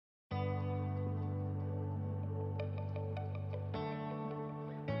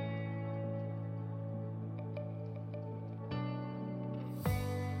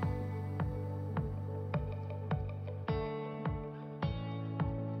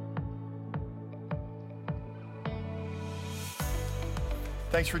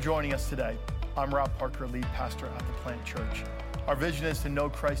Thanks for joining us today. I'm Rob Parker, lead pastor at the Plant Church. Our vision is to know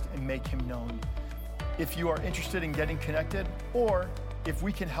Christ and make him known. If you are interested in getting connected, or if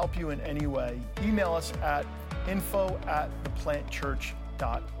we can help you in any way, email us at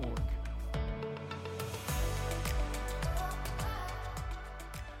info@theplantchurch.org.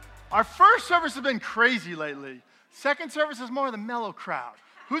 Our first service has been crazy lately. Second service is more of the mellow crowd.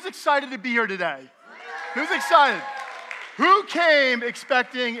 Who's excited to be here today? Who's excited? Who came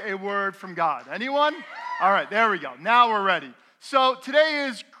expecting a word from God? Anyone? All right, there we go. Now we're ready. So today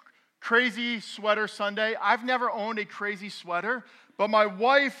is Crazy Sweater Sunday. I've never owned a crazy sweater, but my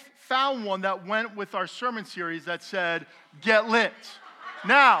wife found one that went with our sermon series that said, "Get lit."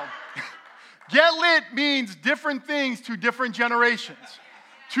 Now, get lit means different things to different generations.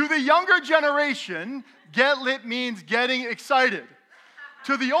 To the younger generation, get lit means getting excited.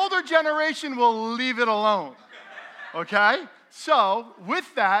 To the older generation, we'll leave it alone. Okay? So,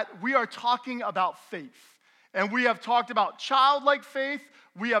 with that, we are talking about faith. And we have talked about childlike faith.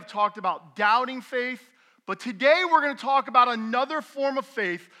 We have talked about doubting faith. But today we're going to talk about another form of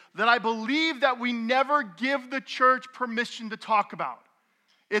faith that I believe that we never give the church permission to talk about.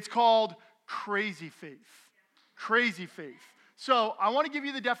 It's called crazy faith. Crazy faith. So, I want to give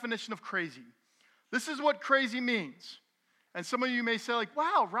you the definition of crazy. This is what crazy means. And some of you may say, like,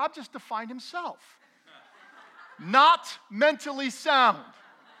 wow, Rob just defined himself. Not mentally sound,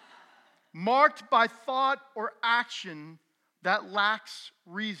 marked by thought or action that lacks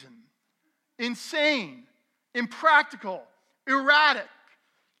reason, insane, impractical, erratic,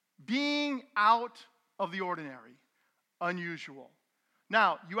 being out of the ordinary, unusual.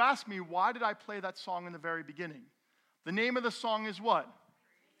 Now, you ask me, why did I play that song in the very beginning? The name of the song is what?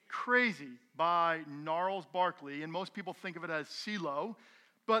 Crazy by Gnarls Barkley, and most people think of it as CeeLo,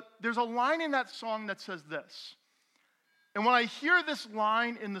 but there's a line in that song that says this. And when I hear this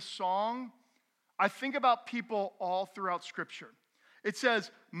line in the song, I think about people all throughout Scripture. It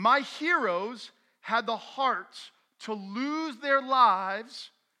says, my heroes had the heart to lose their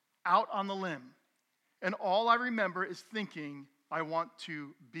lives out on the limb. And all I remember is thinking, I want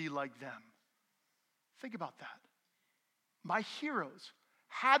to be like them. Think about that. My heroes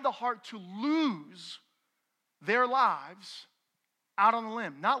had the heart to lose their lives out on the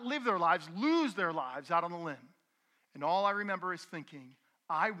limb. Not live their lives, lose their lives out on the limb. And all I remember is thinking,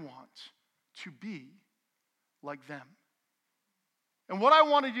 I want to be like them. And what I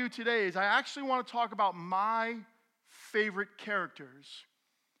want to do today is I actually want to talk about my favorite characters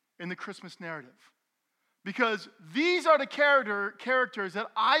in the Christmas narrative. Because these are the characters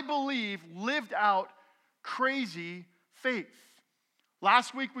that I believe lived out crazy faith.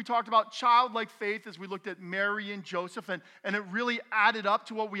 Last week we talked about childlike faith as we looked at Mary and Joseph, and it really added up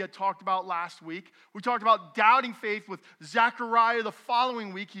to what we had talked about last week. We talked about doubting faith with Zechariah the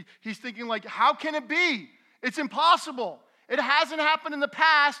following week. He's thinking like, how can it be? It's impossible. It hasn't happened in the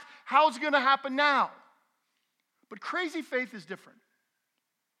past. How's it going to happen now? But crazy faith is different.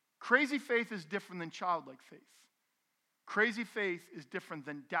 Crazy faith is different than childlike faith. Crazy faith is different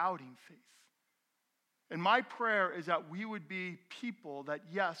than doubting faith. And my prayer is that we would be people that,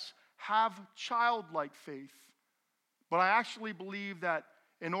 yes, have childlike faith, but I actually believe that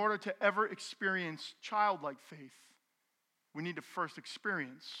in order to ever experience childlike faith, we need to first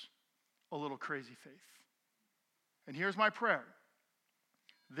experience a little crazy faith. And here's my prayer.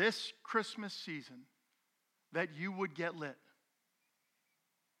 This Christmas season, that you would get lit,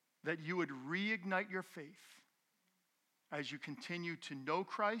 that you would reignite your faith as you continue to know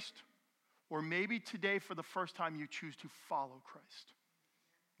Christ, or maybe today, for the first time, you choose to follow Christ.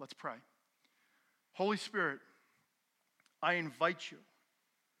 Let's pray. Holy Spirit, I invite you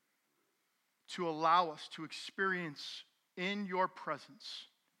to allow us to experience in your presence,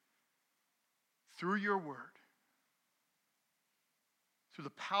 through your word, through the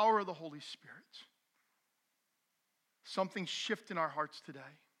power of the Holy Spirit, something shift in our hearts today.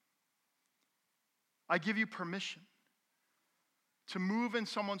 I give you permission to move in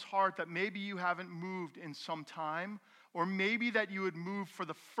someone's heart that maybe you haven't moved in some time, or maybe that you would move for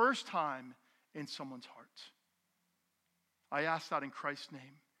the first time in someone's heart. I ask that in Christ's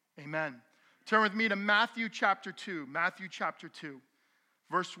name. Amen. Turn with me to Matthew chapter 2. Matthew chapter 2,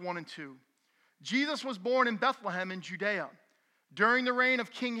 verse 1 and 2. Jesus was born in Bethlehem in Judea. During the reign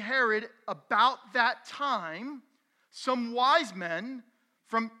of King Herod, about that time, some wise men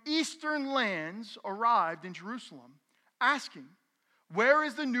from eastern lands arrived in Jerusalem, asking, "Where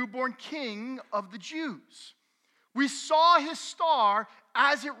is the newborn King of the Jews? We saw his star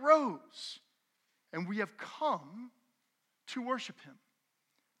as it rose, and we have come to worship him."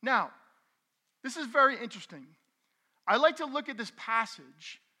 Now, this is very interesting. I like to look at this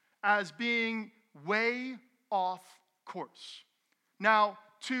passage as being way off course. Now,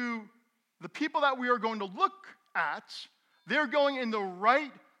 to the people that we are going to look at, they're going in the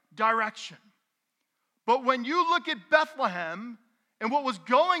right direction. But when you look at Bethlehem and what was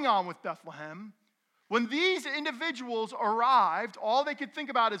going on with Bethlehem, when these individuals arrived, all they could think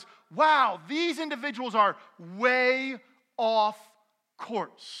about is, wow, these individuals are way off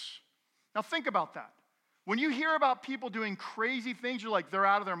course. Now think about that. When you hear about people doing crazy things, you're like, they're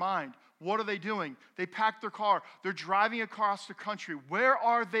out of their mind. What are they doing? They packed their car. They're driving across the country. Where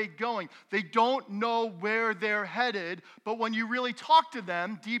are they going? They don't know where they're headed, but when you really talk to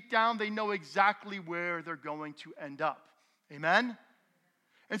them, deep down, they know exactly where they're going to end up. Amen?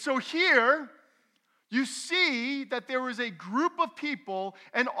 And so here, you see that there was a group of people,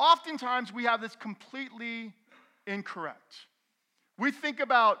 and oftentimes we have this completely incorrect. We think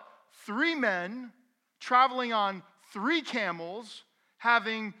about 3 men traveling on 3 camels,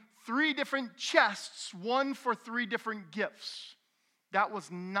 having 3 different chests, one for 3 different gifts. That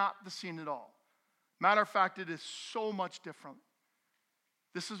was not the scene at all. Matter of fact, it is so much different.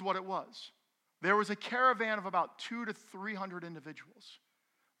 This is what it was. There was a caravan of about 200 to 300 individuals.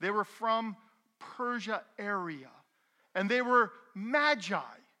 They were from Persia area, and they were magi.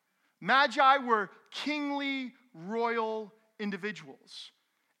 Magi were kingly, royal individuals.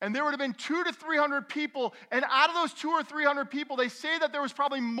 And there would have been 200 to 300 people, and out of those 200 or 300 people, they say that there was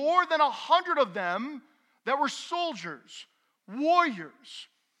probably more than 100 of them that were soldiers, warriors,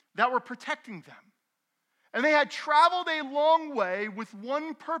 that were protecting them. And they had traveled a long way with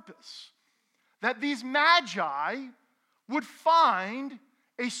one purpose, that these magi would find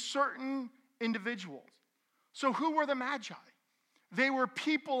a certain individual. So who were the magi? They were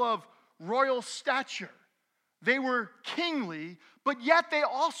people of royal stature. They were kingly, but yet they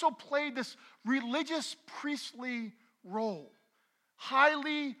also played this religious priestly role.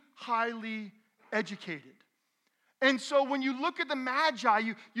 Highly, highly educated. And so when you look at the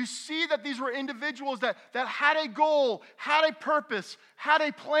Magi, you see that these were individuals that had a goal, had a purpose, had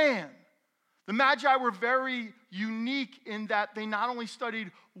a plan. The Magi were very unique in that they not only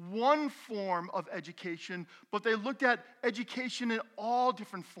studied one form of education, but they looked at education in all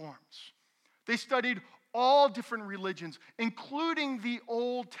different forms. They studied all different religions, including the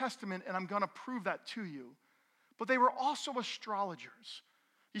Old Testament, and I'm going to prove that to you. But they were also astrologers.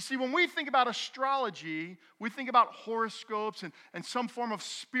 You see, when we think about astrology, we think about horoscopes and some form of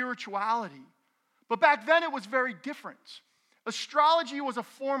spirituality. But back then it was very different. Astrology was a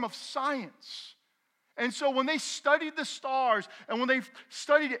form of science. And so when they studied the stars and when they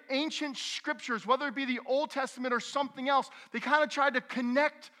studied ancient scriptures, whether it be the Old Testament or something else, they kind of tried to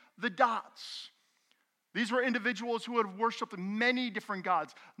connect the dots. These were individuals who had worshiped many different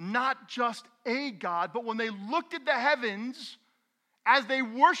gods, not just a god, but when they looked at the heavens, as they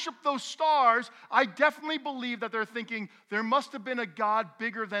worshiped those stars, I definitely believe that they're thinking there must have been a God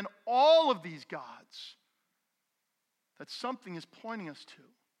bigger than all of these gods. That something is pointing us to.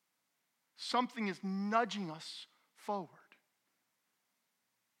 Something is nudging us forward.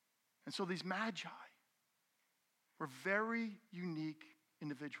 And so these magi were very unique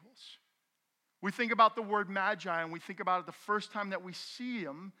individuals. We think about the word magi and we think about it the first time that we see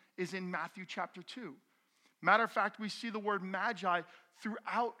them is in Matthew chapter 2. Matter of fact, we see the word magi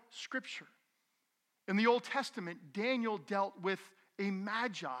throughout Scripture. In the Old Testament, Daniel dealt with a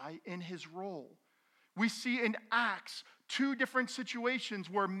magi in his role. We see in Acts 2 different situations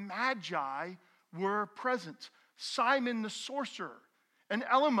where magi were present. Simon the sorcerer and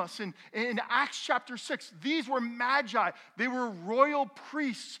Elymas in Acts chapter 6. These were magi. They were royal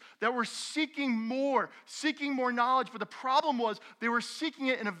priests that were seeking more knowledge. But the problem was they were seeking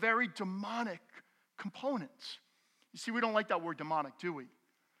it in a very demonic component. You see, we don't like that word demonic, do we?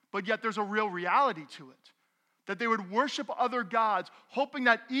 But yet there's a real reality to it. That they would worship other gods, hoping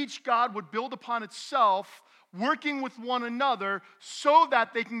that each god would build upon itself, working with one another so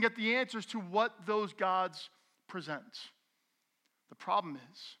that they can get the answers to what those gods present. The problem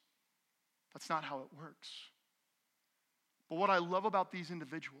is, that's not how it works. But what I love about these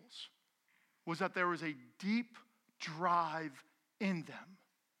individuals was that there was a deep drive in them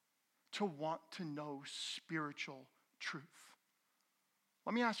to want to know spiritual truth.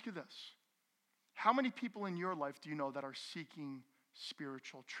 Let me ask you this. How many people in your life do you know that are seeking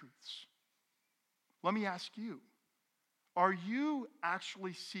spiritual truths? Let me ask you, are you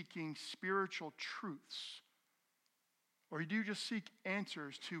actually seeking spiritual truths? Or do you just seek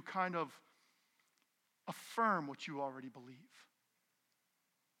answers to kind of affirm what you already believe?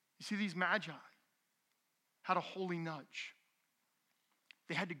 You see, these magi had a holy nudge.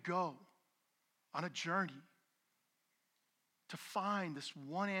 They had to go on a journey to find this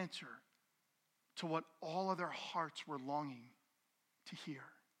one answer to what all of their hearts were longing to hear.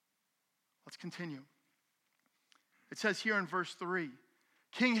 Let's continue. It says here in verse 3,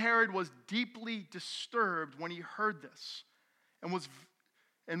 King Herod was deeply disturbed when he heard this, and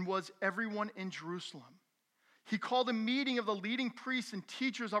was everyone in Jerusalem. He called a meeting of the leading priests and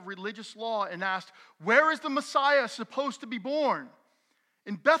teachers of religious law and asked, "Where is the Messiah supposed to be born?"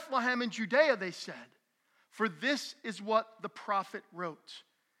 "In Bethlehem in Judea," they said, "for this is what the prophet wrote.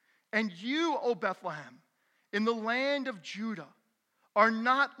 And you, O Bethlehem, in the land of Judah, are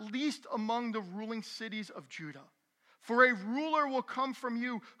not least among the ruling cities of Judah. For a ruler will come from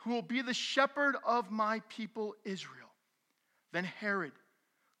you who will be the shepherd of my people Israel." Then Herod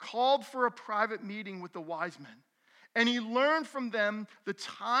called for a private meeting with the wise men, and he learned from them the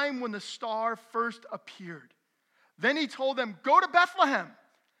time when the star first appeared. Then he told them, "Go to Bethlehem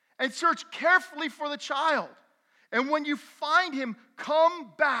and search carefully for the child. And when you find him,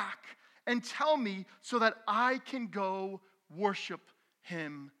 come back and tell me so that I can go worship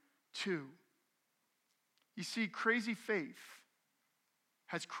him too." You see, crazy faith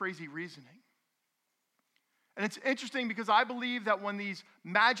has crazy reasoning. And it's interesting because I believe that when these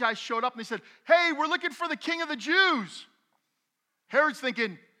magi showed up and they said, "Hey, we're looking for the king of the Jews," Herod's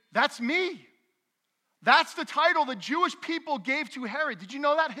thinking, "That's me." That's the title the Jewish people gave to Herod. Did you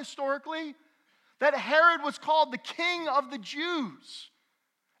know that historically? That Herod was called the king of the Jews.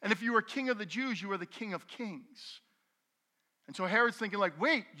 And if you were king of the Jews, you were the king of kings. And so Herod's thinking like,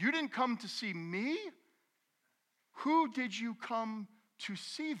 "Wait, you didn't come to see me? Who did you come to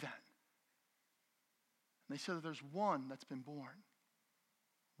see then?" And they said that there's one that's been born.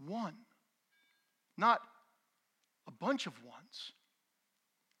 One. Not a bunch of ones,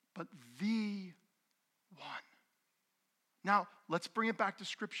 but the one. Now, let's bring it back to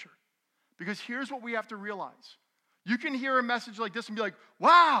Scripture. Because here's what we have to realize. You can hear a message like this and be like,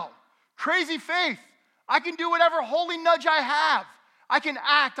 "Wow, crazy faith. I can do whatever holy nudge I have. I can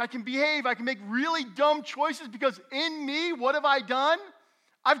act, I can behave, I can make really dumb choices because in me, what have I done?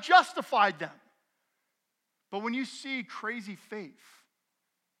 I've justified them." But when you see crazy faith,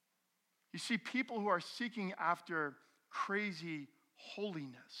 you see people who are seeking after crazy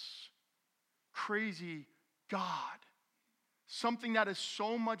holiness, crazy God, something that is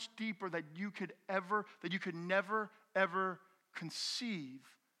so much deeper that you could never, ever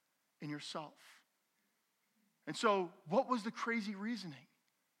conceive in yourself. And so, what was the crazy reasoning?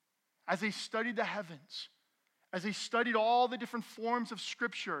 As they studied the heavens, as they studied all the different forms of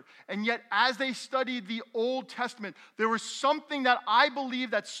Scripture, and yet as they studied the Old Testament, there was something that I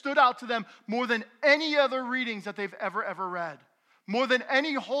believe that stood out to them more than any other readings that they've ever read. More than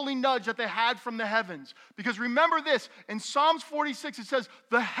any holy nudge that they had from the heavens. Because remember this, in Psalms 46 it says,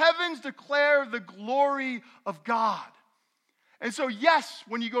 "The heavens declare the glory of God." And so yes,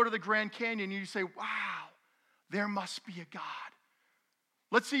 when you go to the Grand Canyon, you say, "Wow, there must be a God."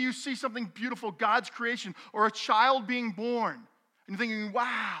 Let's say you see something beautiful, God's creation, or a child being born, and you're thinking,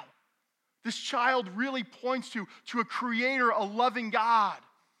 "Wow, this child really points to a creator, a loving God."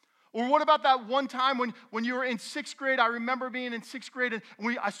 Or what about that one time when you were in 6th grade? I remember being in 6th grade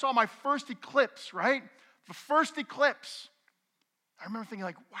and I saw my first eclipse, right? The first eclipse. I remember thinking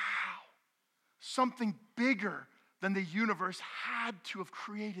like, "Wow, something bigger than the universe had to have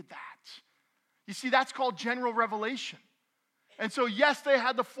created that." You see, that's called general revelation. And so, yes, they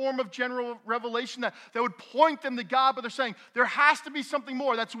had the form of general revelation that would point them to God, but they're saying there has to be something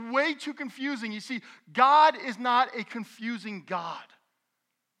more. That's way too confusing. You see, God is not a confusing God.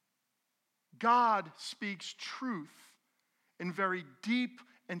 God speaks truth in very deep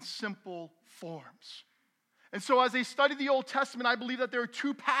and simple forms. And so as they studied the Old Testament, I believe that there are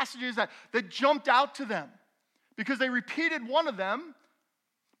two passages that jumped out to them because they repeated one of them,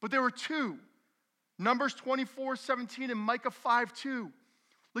 but there were two. Numbers 24:17 and Micah 5:2.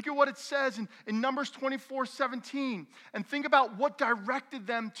 Look at what it says in Numbers 24:17 and think about what directed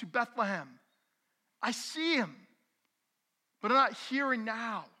them to Bethlehem. "I see him, but I'm not here and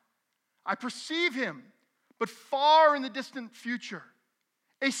now. I perceive him, but far in the distant future.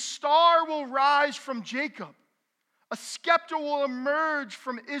 A star will rise from Jacob. A scepter will emerge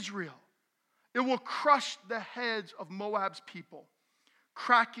from Israel. It will crush the heads of Moab's people,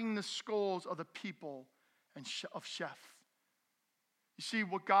 cracking the skulls of the people of Sheph." You see,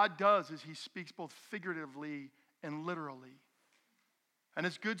 what God does is he speaks both figuratively and literally. And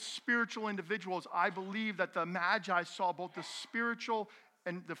as good spiritual individuals, I believe that the Magi saw both the spiritual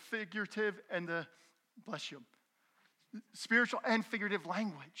and the figurative and spiritual and figurative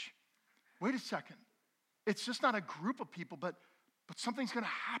language. Wait a second. It's just not a group of people, but something's going to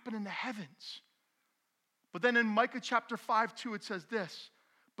happen in the heavens. But then in Micah chapter 5:2, it says this,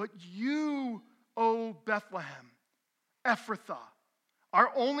 but you, O Bethlehem, Ephrathah,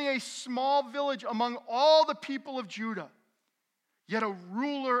 are only a small village among all the people of Judah, yet a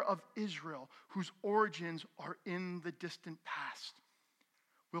ruler of Israel, whose origins are in the distant past,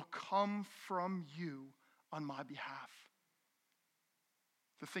 will come from you on my behalf.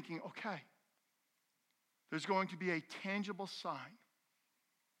 They're thinking, okay, there's going to be a tangible sign,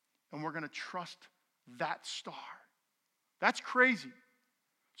 and we're going to trust that star. That's crazy.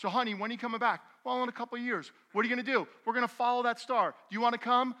 So honey, when are you coming back? Well, in a couple of years. What are you going to do? We're going to follow that star. Do you want to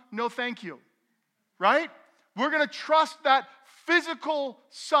come? No, thank you. Right? We're going to trust that physical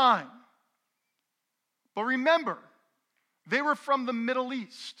sign. But remember, they were from the Middle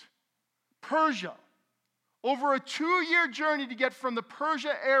East, Persia. Over a 2-year journey to get from the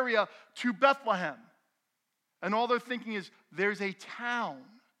Persia area to Bethlehem. And all they're thinking is, there's a town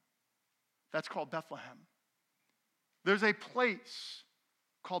that's called Bethlehem. There's a place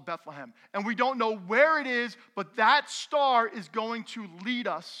called Bethlehem. And we don't know where it is, but that star is going to lead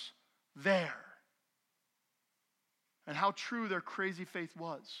us there. And how true their crazy faith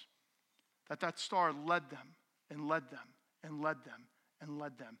was. That star led them and led them and led them and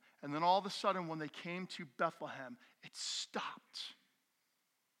led them. And then all of a sudden, when they came to Bethlehem, it stopped.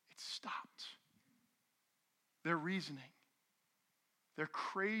 It stopped. Their reasoning, their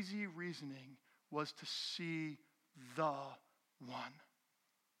crazy reasoning was to see the one.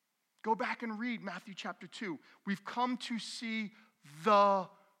 Go back and read Matthew chapter 2. We've come to see the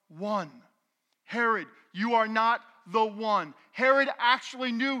one. Herod, you are not the one. Herod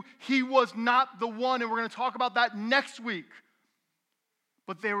actually knew he was not the one, and we're going to talk about that next week.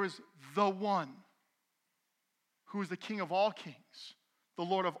 But there is the one who is the King of all kings, the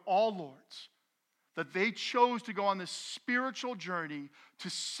Lord of all lords, that they chose to go on this spiritual journey to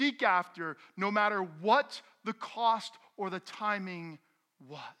seek after, no matter what the cost or the timing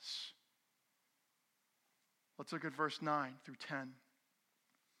was. Let's look at verse 9 through 10.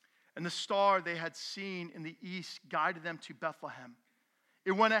 And the star they had seen in the east guided them to Bethlehem.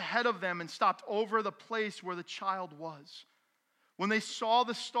 It went ahead of them and stopped over the place where the child was. When they saw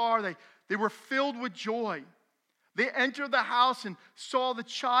the star, they were filled with joy. They entered the house and saw the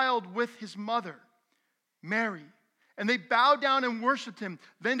child with his mother, Mary. And they bowed down and worshiped him.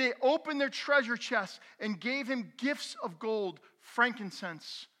 Then they opened their treasure chests and gave him gifts of gold,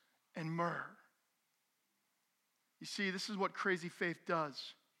 frankincense, and myrrh. You see, this is what crazy faith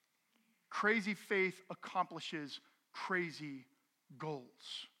does. Crazy faith accomplishes crazy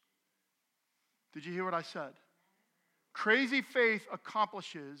goals. Did you hear what I said? Crazy faith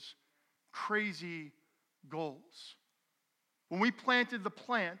accomplishes crazy goals. When we planted the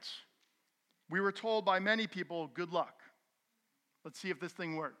plant, we were told by many people, good luck. Let's see if this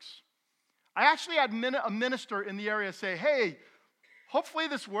thing works. I actually had a minister in the area say, hey, hopefully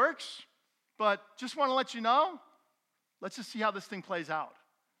this works, but just want to let you know, let's just see how this thing plays out.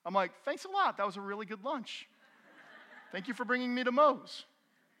 I'm like, thanks a lot. That was a really good lunch. Thank you for bringing me to Moe's.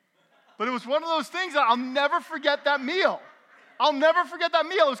 But it was one of those things that I'll never forget that meal. I'll never forget that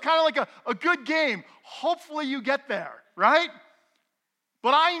meal. It was kind of like a good game. Hopefully you get there, right?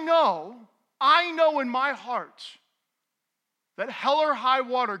 But I know in my heart that hell or high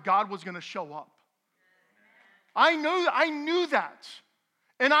water, God was going to show up. I knew that.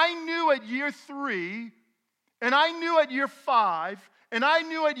 And I knew at year 3, and I knew at year 5, and I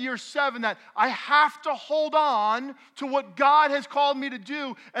knew at year 7 that I have to hold on to what God has called me to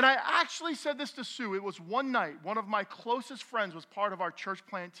do. And I actually said this to Sue. It was one night, one of my closest friends was part of our church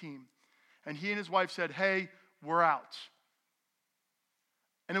plant team. And he and his wife said, hey, we're out.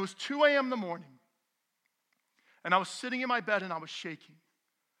 And it was 2 a.m. in the morning. And I was sitting in my bed and I was shaking.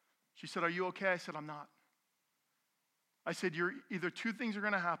 She said, are you okay? I said, I'm not. I said, either two things are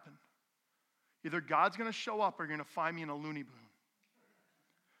going to happen. Either God's going to show up or you're going to find me in a loony bin.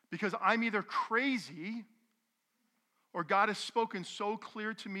 Because I'm either crazy or God has spoken so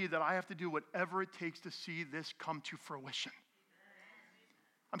clear to me that I have to do whatever it takes to see this come to fruition.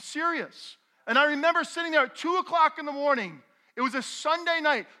 I'm serious. And I remember sitting there at 2 o'clock in the morning. It was a Sunday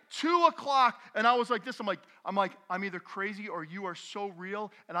night, 2 o'clock, and I was like this. I'm either crazy or you are so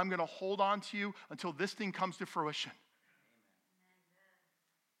real, and I'm going to hold on to you until this thing comes to fruition.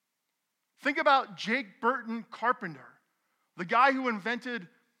 Think about Jake Burton Carpenter, the guy who invented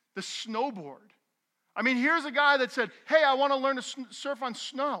the snowboard. I mean, here's a guy that said, hey, I want to learn to surf on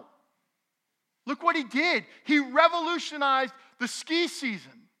snow. Look what he did. He revolutionized the ski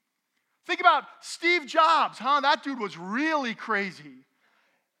season. Think about Steve Jobs, That dude was really crazy.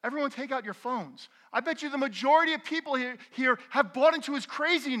 Everyone take out your phones. I bet you the majority of people here have bought into his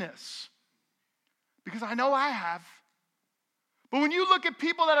craziness. because I know I have. But when you look at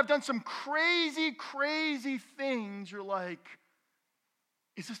people that have done some crazy, crazy things, you're like,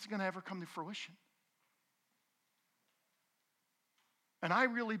 is this going to ever come to fruition? And I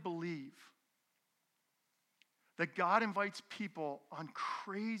really believe that God invites people on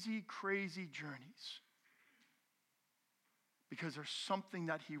crazy, crazy journeys because there's something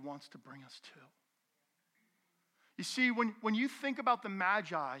that he wants to bring us to. You see, when you think about the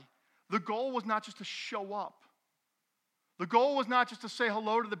Magi, the goal was not just to show up. The goal was not just to say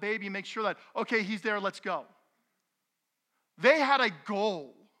hello to the baby and make sure that, okay, he's there, let's go. They had a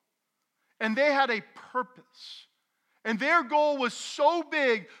goal, and they had a purpose. And their goal was so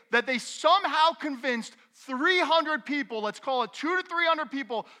big that they somehow convinced 300 people, let's call it 200 to 300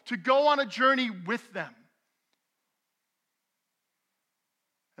 people, to go on a journey with them.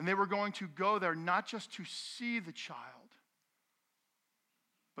 And they were going to go there not just to see the child,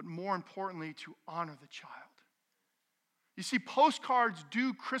 but more importantly, to honor the child. You see, postcards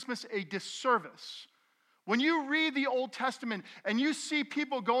do Christmas a disservice. When you read the Old Testament and you see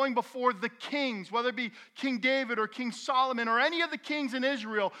people going before the kings, whether it be King David or King Solomon or any of the kings in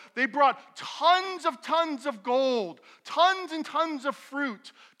Israel, they brought tons of gold, tons and tons of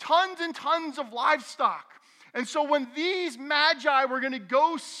fruit, tons and tons of livestock. And so when these magi were going to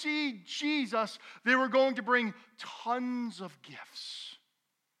go see Jesus, they were going to bring tons of gifts.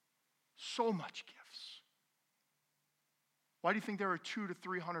 So much gifts. Why do you think there are 200 to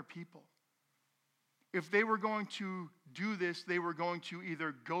 300 people? If they were going to do this, they were going to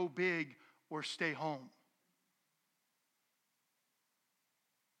either go big or stay home.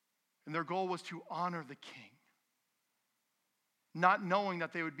 And their goal was to honor the king, not knowing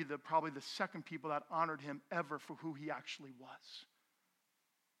that they would be probably the second people that honored him ever for who he actually was.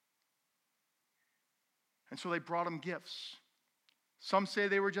 And so they brought him gifts. Some say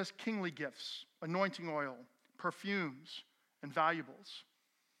they were just kingly gifts, anointing oil, perfumes, and valuables.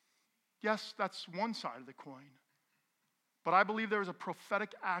 Yes, that's one side of the coin. But I believe there was a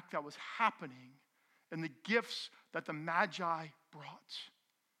prophetic act that was happening in the gifts that the Magi brought.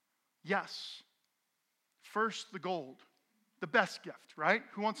 Yes, first the gold, the best gift, right?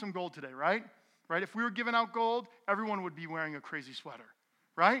 Who wants some gold today, right? Right? If we were giving out gold, everyone would be wearing a crazy sweater,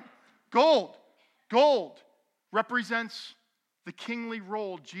 right? Gold represents the kingly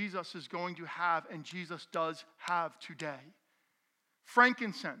role Jesus is going to have, and Jesus does have today.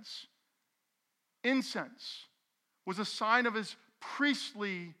 Frankincense, incense, was a sign of his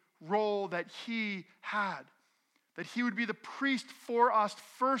priestly role that he had. That he would be the priest for us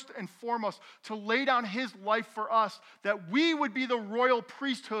first and foremost, to lay down his life for us, that we would be the royal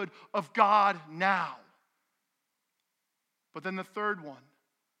priesthood of God now. But then the third one,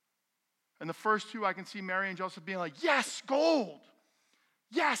 and the first two I can see Mary and Joseph being like, yes, gold.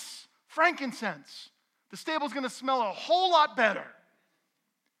 Yes, frankincense. The stable's going to smell a whole lot better.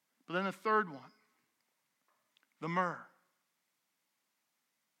 But then the third one, the myrrh.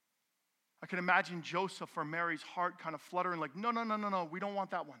 I can imagine Joseph or Mary's heart kind of fluttering like, no, we don't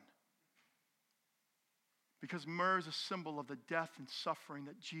want that one. Because myrrh is a symbol of the death and suffering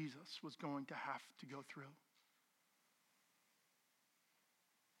that Jesus was going to have to go through.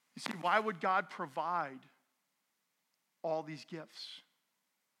 You see, why would God provide all these gifts?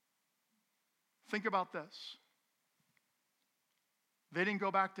 Think about this. They didn't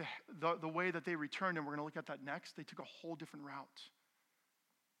go back to the way that they returned, and we're going to look at that next. They took a whole different route.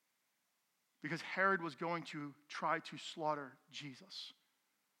 Because Herod was going to try to slaughter Jesus.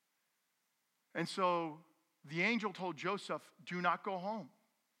 And so the angel told Joseph, do not go home.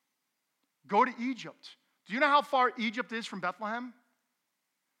 Go to Egypt. Do you know how far Egypt is from Bethlehem?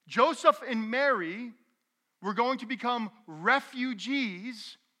 Joseph and Mary were going to become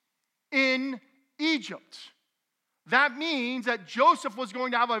refugees in Egypt. That means that Joseph was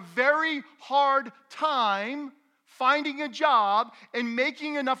going to have a very hard time finding a job and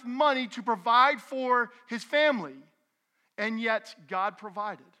making enough money to provide for his family. And yet, God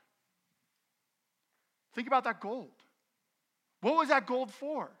provided. Think about that gold. What was that gold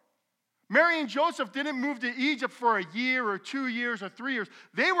for? Mary and Joseph didn't move to Egypt for a year or 2 years or 3 years.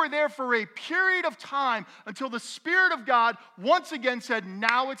 They were there for a period of time until the Spirit of God once again said,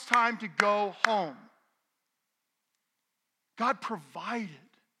 now it's time to go home. God provided.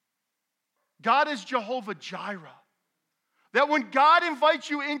 God is Jehovah Jireh. That when God invites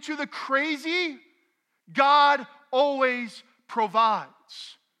you into the crazy, God always provides.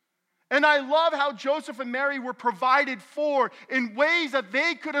 And I love how Joseph and Mary were provided for in ways that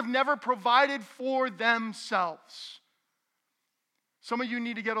they could have never provided for themselves. Some of you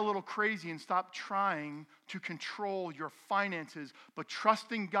need to get a little crazy and stop trying to control your finances, but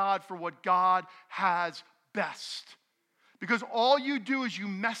trusting God for what God has best. Because all you do is you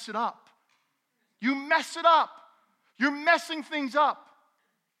mess it up. You mess it up. You're messing things up.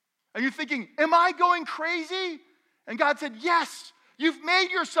 And you're thinking, am I going crazy? And God said, yes, you've made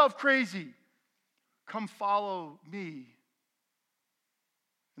yourself crazy. Come follow me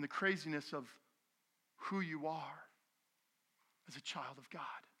in the craziness of who you are as a child of God.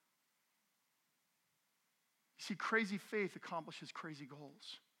 You see, crazy faith accomplishes crazy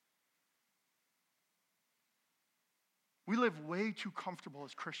goals. We live way too comfortable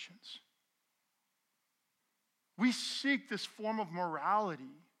as Christians. We seek this form of morality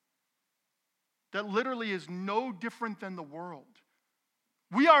that literally is no different than the world.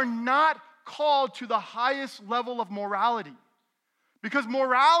 We are not called to the highest level of morality, because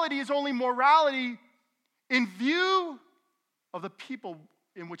morality is only morality in view of the people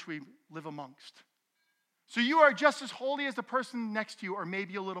in which we live amongst. So you are just as holy as the person next to you, or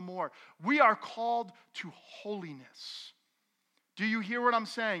maybe a little more. We are called to holiness. Do you hear what I'm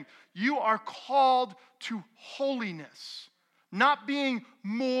saying? You are called to holiness, not being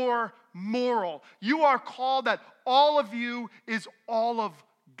more moral. You are called that all of you is all of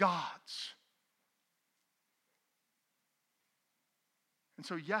God's. And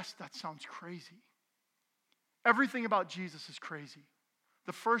so, yes, that sounds crazy. Everything about Jesus is crazy.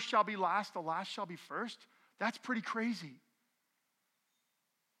 The first shall be last, the last shall be first. That's pretty crazy.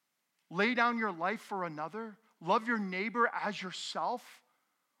 Lay down your life for another. Love your neighbor as yourself.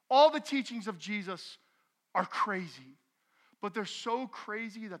 All the teachings of Jesus are crazy, but they're so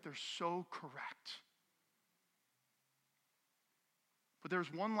crazy that they're so correct. But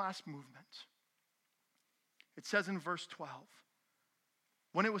there's one last movement. It says in verse 12,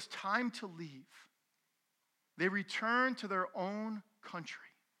 when it was time to leave, they returned to their own country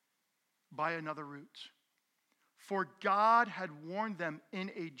by another route. For God had warned them in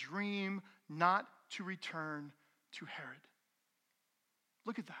a dream not to return to Herod.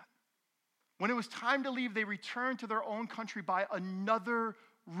 Look at that. When it was time to leave, they returned to their own country by another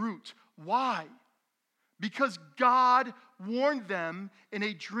route. Why? Because God warned them in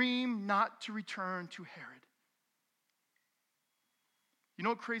a dream not to return to Herod. You know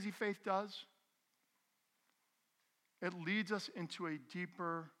what crazy faith does? It leads us into a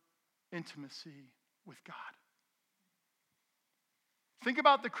deeper intimacy with God. Think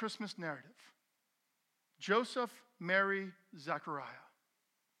about the Christmas narrative. Joseph, Mary, Zechariah.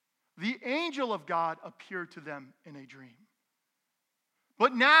 The angel of God appeared to them in a dream.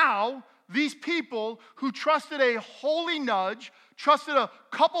 But now, these people who trusted a holy nudge, trusted a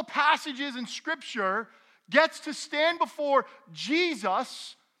couple passages in Scripture, gets to stand before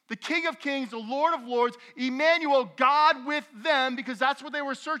Jesus, the King of Kings, the Lord of Lords, Emmanuel, God with them, because that's what they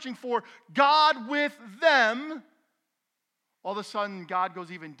were searching for, God with them. All of a sudden, God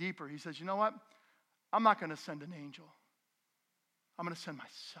goes even deeper. He says, you know what? I'm not going to send an angel. I'm going to send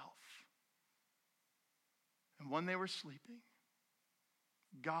myself. And when they were sleeping,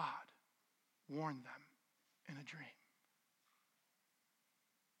 God warned them in a dream.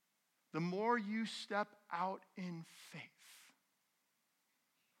 The more you step out in faith,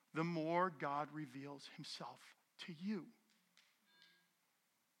 the more God reveals himself to you.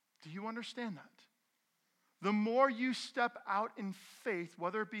 Do you understand that? The more you step out in faith,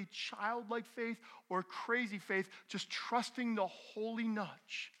 whether it be childlike faith or crazy faith, just trusting the holy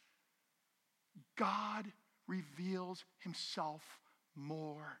nudge, God reveals himself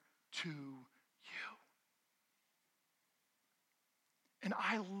more to you. And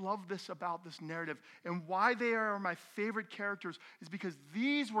I love this about this narrative. And why they are my favorite characters is because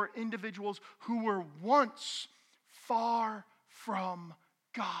these were individuals who were once far from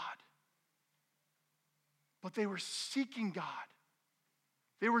God. But they were seeking God.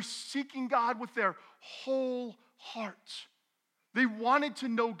 They were seeking God with their whole heart. They wanted to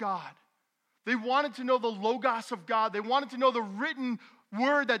know God. They wanted to know the Logos of God. They wanted to know the written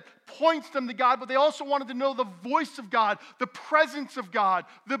word that points them to God, but they also wanted to know the voice of God, the presence of God,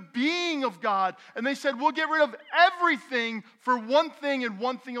 the being of God. And they said, we'll get rid of everything for one thing and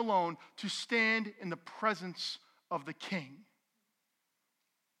one thing alone, to stand in the presence of the King.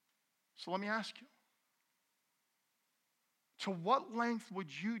 So let me ask you, to what length would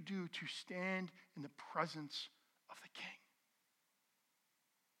you do to stand in the presence of the King?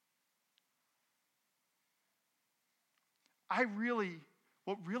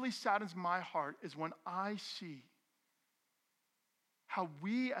 What really saddens my heart is when I see how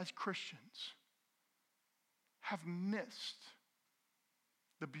we as Christians have missed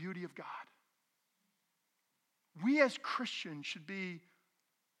the beauty of God. we as Christians should be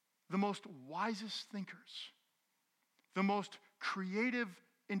the most wisest thinkers, the most creative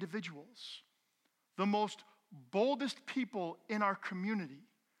individuals, the most boldest people in our community,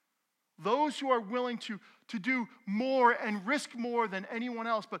 those who are willing to do more and risk more than anyone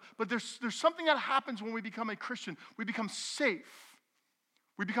else. But there's something that happens when we become a Christian. We become safe.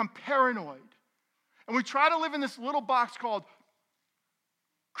 We become paranoid. And we try to live in this little box called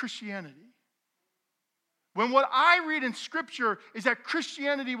Christianity. When what I read in Scripture is that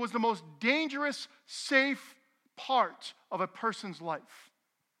Christianity was the most dangerous, safe part of a person's life.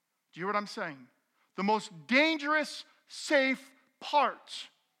 Do you hear what I'm saying? The most dangerous, safe part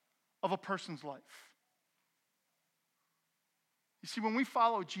of a person's life. You see, when we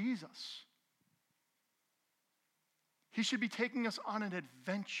follow Jesus, he should be taking us on an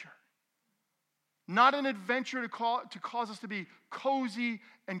adventure. Not an adventure to cause us to be cozy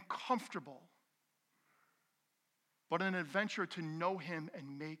and comfortable, but an adventure to know him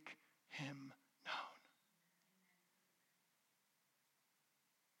and make him known.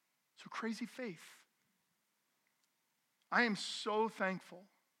 So crazy faith. I am so thankful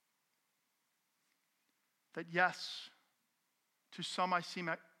that yes, to some I seem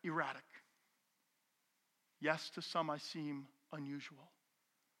erratic. Yes, to some I seem unusual.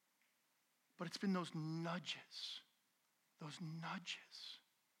 But it's been those nudges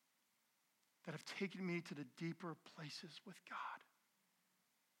that have taken me to the deeper places with God.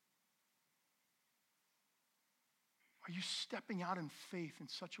 Are you stepping out in faith in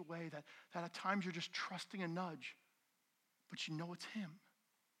such a way that at times you're just trusting a nudge, but you know it's him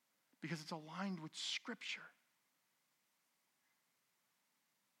because it's aligned with Scripture?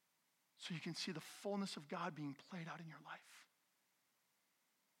 So you can see the fullness of God being played out in your life.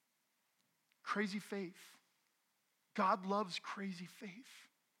 Crazy faith. God loves crazy faith.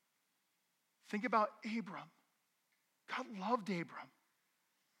 Think about Abram. God loved Abram.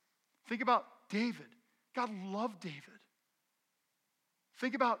 Think about David. God loved David.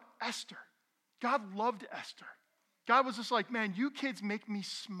 Think about Esther. God loved Esther. God was just like, man, you kids make me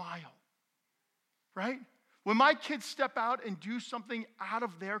smile. Right? When my kids step out and do something out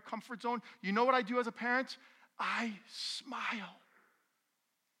of their comfort zone, you know what I do as a parent? I smile.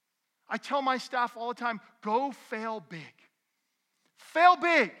 I tell my staff all the time, go fail big. Fail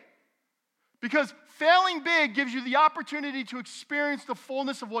big. Because failing big gives you the opportunity to experience the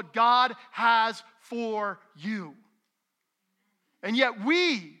fullness of what God has for you. And yet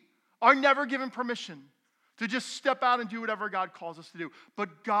we are never given permission to just step out and do whatever God calls us to do.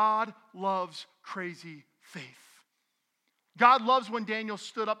 But God loves crazy faith. God loves when Daniel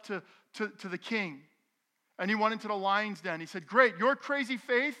stood up to the king and he went into the lion's den. He said, great, your crazy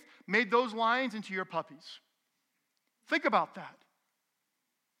faith made those lions into your puppies. Think about that.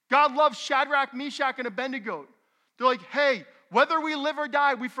 God loves Shadrach, Meshach, and Abednego. They're like, hey, whether we live or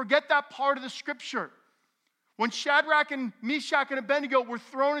die, we forget that part of the Scripture. When Shadrach and Meshach and Abednego were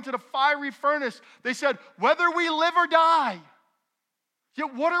thrown into the fiery furnace, they said, whether we live or die.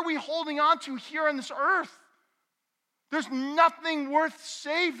 Yet what are we holding on to here on this earth? There's nothing worth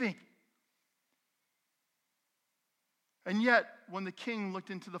saving. And yet, when the king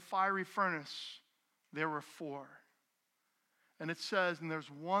looked into the fiery furnace, there were 4. And it says, and there's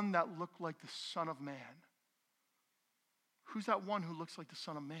one that looked like the Son of Man. Who's that one who looks like the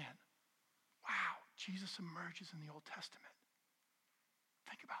Son of Man? Wow, Jesus emerges in the Old Testament.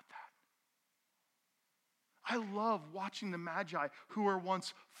 Think about that. I love watching the Magi who were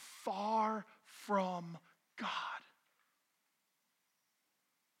once far from God.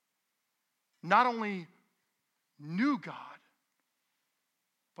 Not only knew God,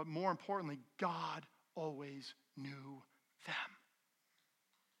 but more importantly, God always knew them.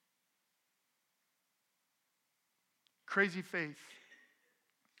 Crazy faith.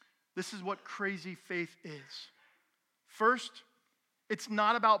 This is what crazy faith is. First, it's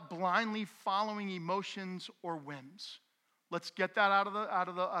not about blindly following emotions or whims. Let's get that out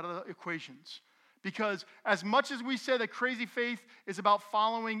of the equations. Because as much as we say that crazy faith is about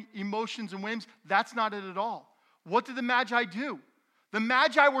following emotions and whims, that's not it at all. What did the Magi do? The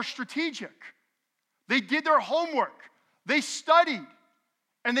Magi were strategic. They did their homework. They studied.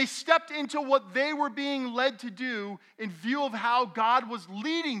 And they stepped into what they were being led to do in view of how God was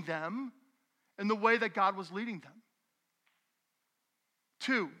leading them and the way that God was leading them.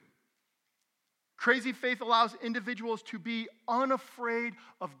 2, crazy faith allows individuals to be unafraid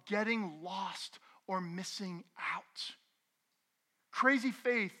of getting lost or missing out. Crazy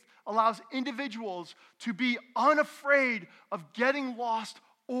faith allows individuals to be unafraid of getting lost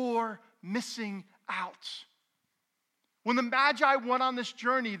or missing out. When the Magi went on this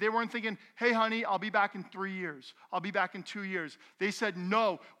journey, they weren't thinking, hey, honey, I'll be back in 3 years. I'll be back in 2 years. They said,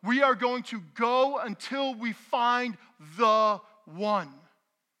 no, we are going to go until we find the one.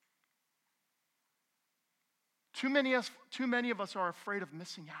 Too many of us are afraid of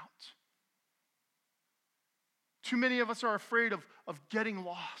missing out. Too many of us are afraid of getting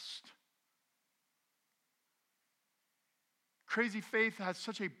lost. Crazy faith has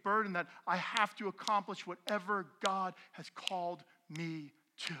such a burden that I have to accomplish whatever God has called me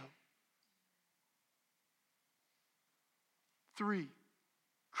to. 3,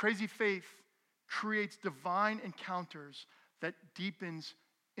 crazy faith creates divine encounters that deepens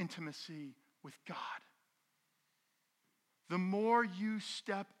intimacy with God. The more you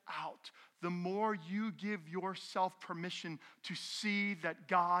step out, the more you give yourself permission to see that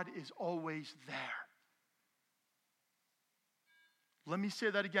God is always there. Let me say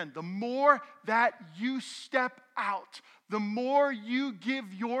that again. The more that you step out, the more you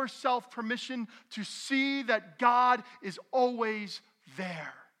give yourself permission to see that God is always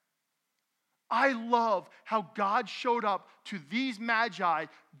there. I love how God showed up to these Magi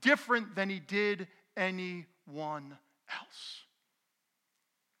different than he did anyone else.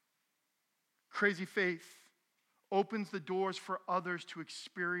 Crazy faith opens the doors for others to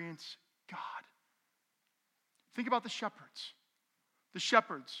experience God. Think about the shepherds. The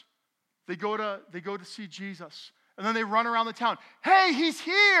shepherds, they go to see Jesus, and then they run around the town. Hey, he's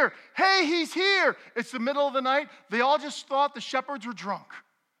here! Hey, he's here! It's the middle of the night. They all just thought the shepherds were drunk,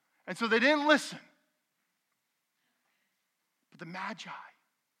 and so they didn't listen. But the Magi,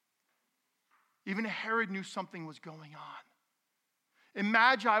 even Herod knew something was going on. In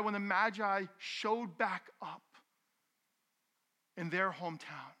Magi, when the Magi showed back up in their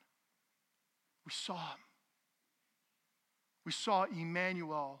hometown, we saw him. We saw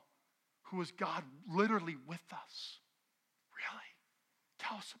Emmanuel, who was God literally with us. Really?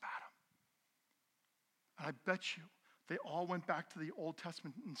 Tell us about him. And I bet you they all went back to the Old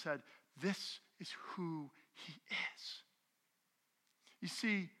Testament and said, this is who he is. You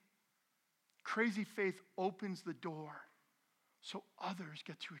see, crazy faith opens the door so others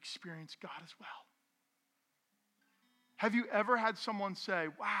get to experience God as well. Have you ever had someone say,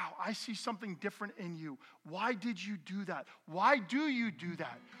 wow, I see something different in you. Why did you do that? Why do you do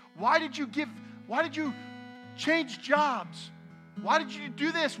that? Why did you change jobs? Why did you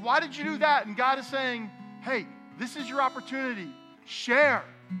do this? Why did you do that? And God is saying, hey, this is your opportunity. Share,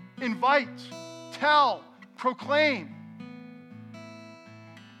 invite, tell, proclaim.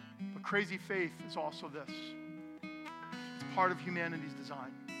 But crazy faith is also this. It's part of humanity's design.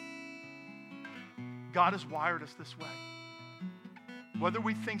 God has wired us this way. Whether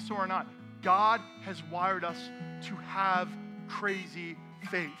we think so or not, God has wired us to have crazy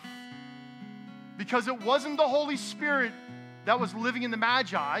faith. Because it wasn't the Holy Spirit that was living in the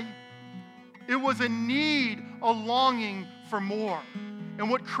Magi. It was a need, a longing for more. And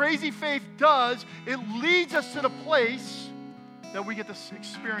what crazy faith does, it leads us to the place that we get to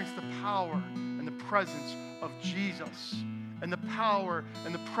experience the power and the presence of Jesus and the power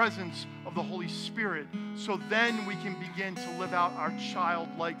and the presence of the Holy Spirit. So then we can begin to live out our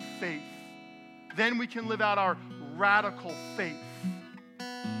childlike faith. Then we can live out our radical faith.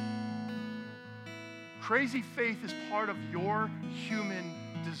 Crazy faith is part of your human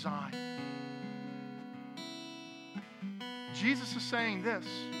design. Jesus is saying this: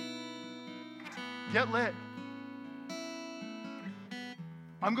 get lit.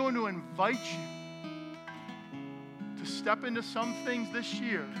 I'm going to invite you to step into some things this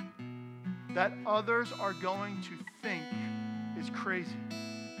year that others are going to think is crazy.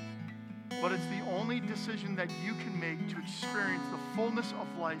 But it's the only decision that you can make to experience the fullness of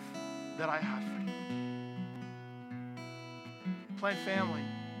life that I have for you. Plant Family,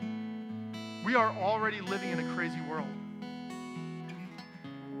 we are already living in a crazy world.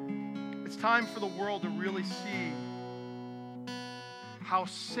 It's time for the world to really see how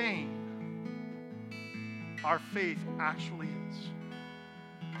sane our faith actually is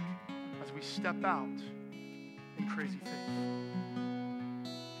as we step out in crazy faith.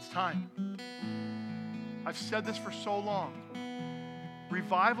 It's time. I've said this for so long.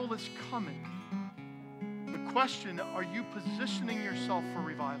 Revival is coming. The question, are you positioning yourself for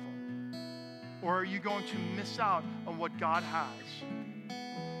revival? Or are you going to miss out on what God has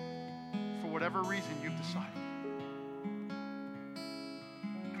for whatever reason you've decided?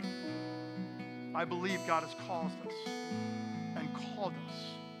 I believe God has called us and called us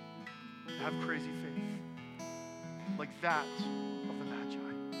to have crazy faith like that of the Magi.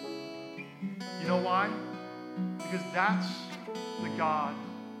 You know why? Because that's the God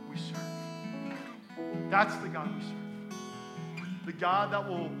we serve. That's the God we serve. the God that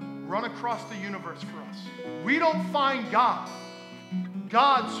will run across the universe for us. We don't find God.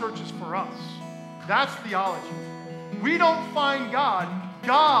 God searches for us. That's theology. We don't find God.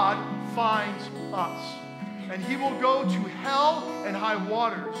 God finds us. And he will go to hell and high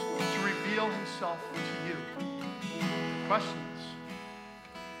waters to reveal himself to you. The question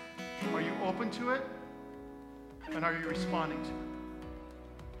is, are you open to it? And are you responding to it?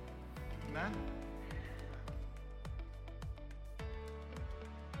 Amen?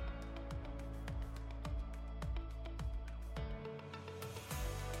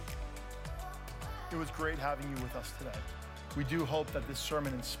 It was great having you with us today. We do hope that this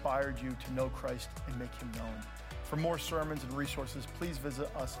sermon inspired you to know Christ and make him known. For more sermons and resources, please visit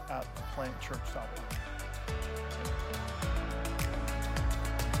us at theplantchurch.org.